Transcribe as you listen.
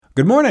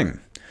Good morning.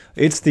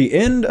 It's the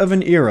end of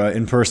an era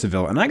in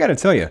Purcellville, and I gotta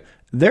tell you,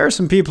 there are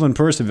some people in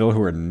Purcellville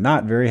who are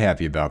not very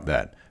happy about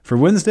that. For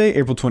Wednesday,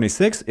 April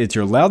 26th, it's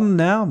your Loudon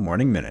Now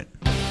Morning Minute.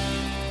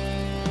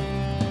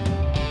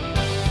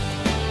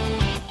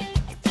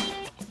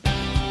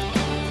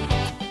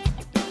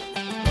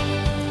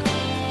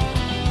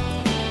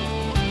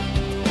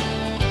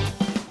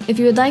 If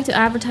you would like to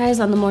advertise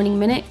on the Morning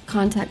Minute,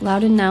 contact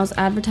Loudon Now's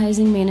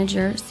advertising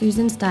manager,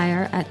 Susan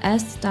Steyer, at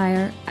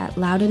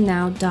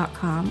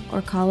ssteyer@loudonnow.com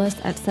or call us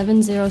at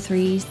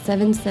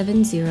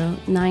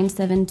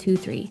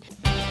 703-770-9723.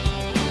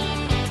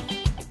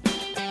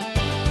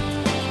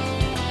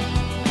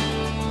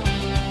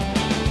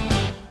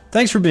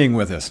 Thanks for being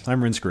with us.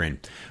 I'm Rince Green.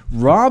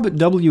 Rob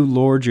W.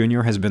 Lohr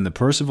Jr. has been the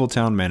Purcellville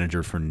town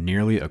manager for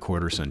nearly a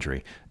quarter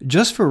century.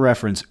 Just for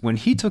reference, when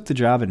he took the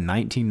job in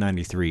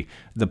 1993,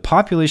 the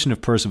population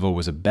of Purcellville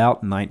was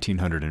about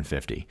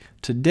 1,950.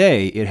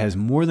 Today, it has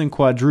more than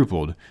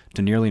quadrupled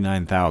to nearly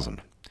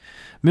 9,000.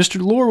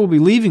 Mr. Lohr will be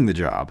leaving the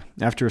job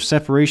after a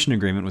separation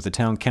agreement with the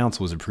town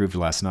council was approved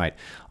last night.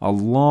 A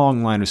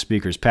long line of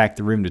speakers packed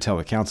the room to tell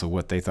the council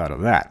what they thought of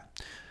that.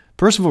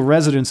 Purcellville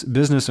residents,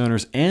 business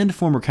owners, and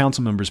former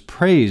council members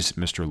praised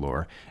Mr.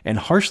 Lohr and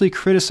harshly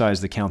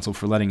criticized the council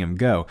for letting him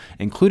go,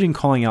 including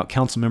calling out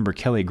Councilmember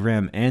Kelly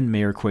Graham and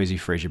Mayor Kwesi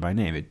Frazier by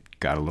name. It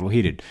got a little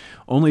heated.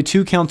 Only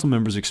two council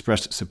members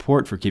expressed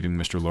support for keeping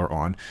Mr. Lohr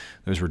on.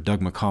 Those were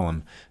Doug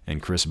McCollum and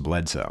Chris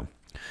Bledsoe.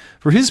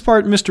 For his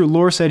part, Mr.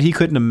 Lohr said he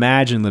couldn't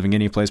imagine living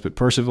any place but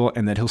Purcellville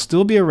and that he'll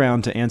still be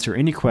around to answer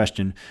any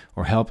question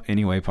or help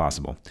any way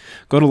possible.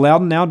 Go to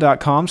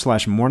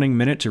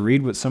loudonnow.com/morningminute to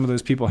read what some of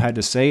those people had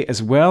to say,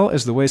 as well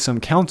as the way some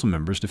council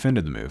members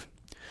defended the move.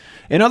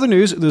 In other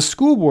news, the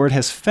school board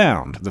has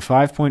found the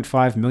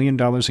 $5.5 million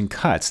in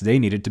cuts they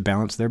needed to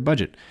balance their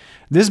budget.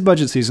 This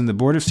budget season, the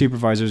Board of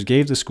Supervisors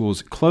gave the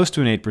schools close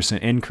to an 8%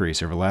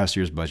 increase over last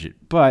year's budget,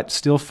 but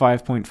still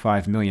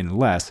 $5.5 million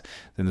less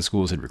than the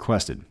schools had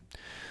requested.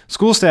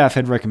 School staff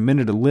had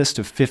recommended a list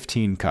of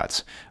 15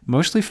 cuts,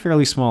 mostly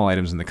fairly small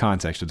items in the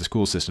context of the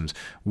school system's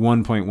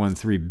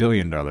 $1.13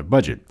 billion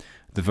budget.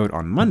 The vote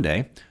on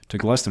Monday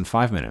took less than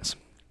 5 minutes.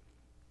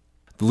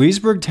 The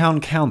Leesburg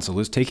Town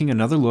Council is taking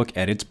another look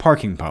at its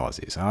parking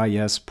policies. Ah,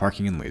 yes,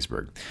 parking in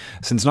Leesburg.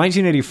 Since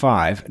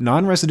 1985,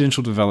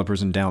 non-residential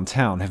developers in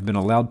downtown have been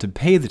allowed to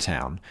pay the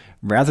town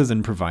rather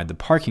than provide the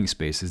parking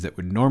spaces that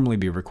would normally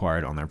be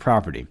required on their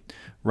property.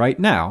 Right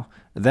now,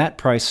 that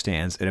price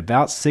stands at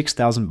about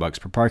 $6,000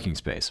 per parking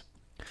space.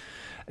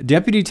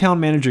 Deputy Town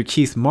Manager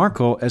Keith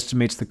Markle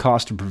estimates the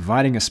cost of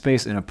providing a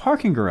space in a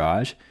parking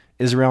garage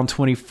is around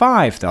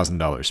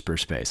 $25,000 per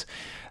space.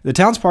 The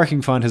town's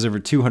parking fund has over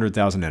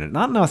 $200,000 in it.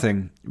 Not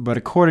nothing, but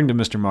according to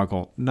Mr.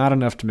 Markle, not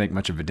enough to make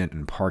much of a dent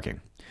in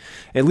parking.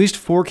 At least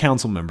 4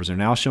 council members are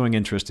now showing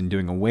interest in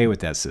doing away with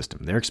that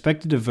system. They're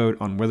expected to vote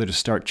on whether to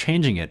start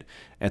changing it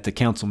at the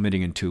council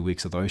meeting in 2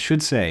 weeks, although I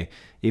should say,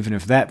 even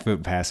if that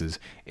vote passes,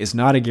 it's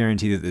not a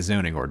guarantee that the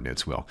zoning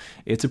ordinance will.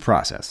 It's a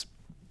process.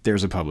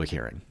 There's a public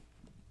hearing.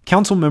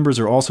 Council members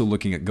are also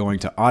looking at going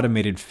to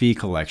automated fee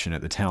collection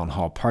at the town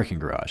hall parking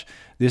garage.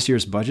 This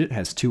year's budget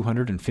has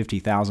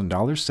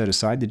 $250,000 set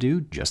aside to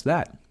do just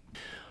that.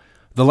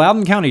 The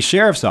Loudoun County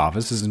Sheriff's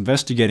Office is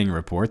investigating a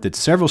report that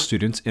several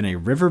students in a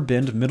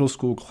Riverbend Middle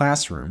School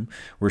classroom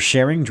were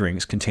sharing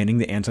drinks containing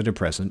the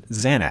antidepressant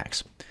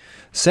Xanax.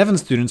 7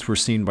 students were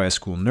seen by a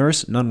school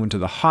nurse. None went to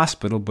the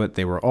hospital, but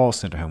they were all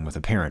sent home with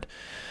a parent.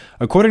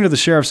 According to the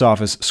Sheriff's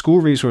Office,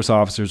 school resource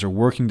officers are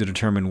working to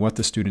determine what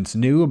the students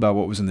knew about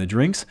what was in the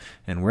drinks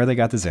and where they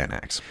got the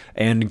Xanax.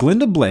 And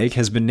Glenda Blake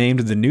has been named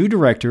the new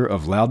director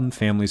of Loudoun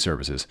Family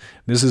Services.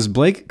 Mrs.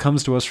 Blake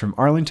comes to us from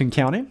Arlington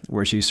County,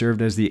 where she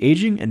served as the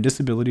Aging and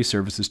Disability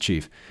Services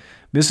Chief.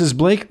 Mrs.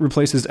 Blake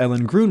replaces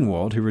Ellen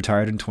Grunwald, who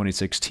retired in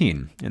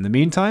 2016. In the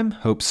meantime,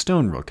 Hope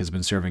Stonerook has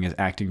been serving as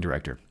acting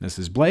director.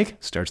 Mrs. Blake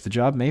starts the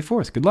job May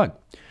 4th. Good luck.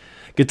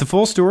 Get the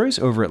full stories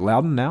over at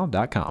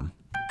loudonnow.com.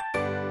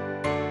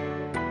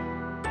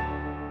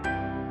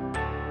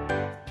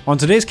 On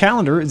today's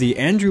calendar, the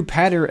Andrew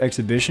Patter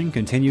exhibition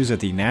continues at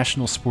the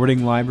National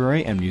Sporting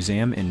Library and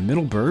Museum in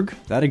Middleburg.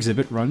 That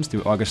exhibit runs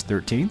through August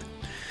 13th.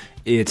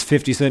 It's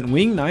 50 Cent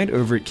Wing Night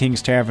over at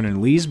King's Tavern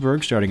in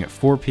Leesburg starting at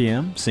 4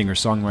 p.m.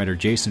 Singer-songwriter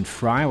Jason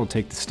Fry will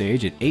take the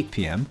stage at 8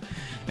 p.m.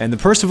 And the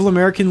Purcellville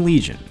American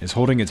Legion is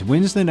holding its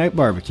Wednesday night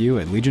barbecue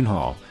at Legion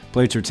Hall.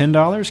 Plates are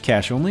 $10,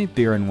 cash only,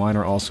 beer and wine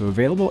are also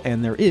available,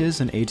 and there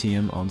is an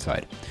ATM on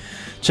site.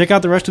 Check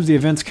out the rest of the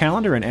events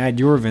calendar and add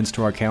your events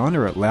to our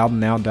calendar at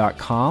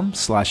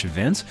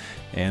loudonnow.com/events.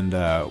 And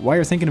while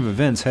you're thinking of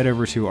events, head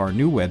over to our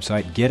new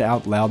website,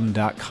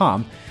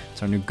 getoutloudon.com.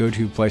 It's our new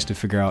go-to place to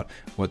figure out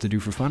what to do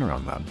for fun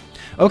around Loudon.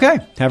 Okay,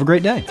 have a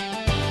great day.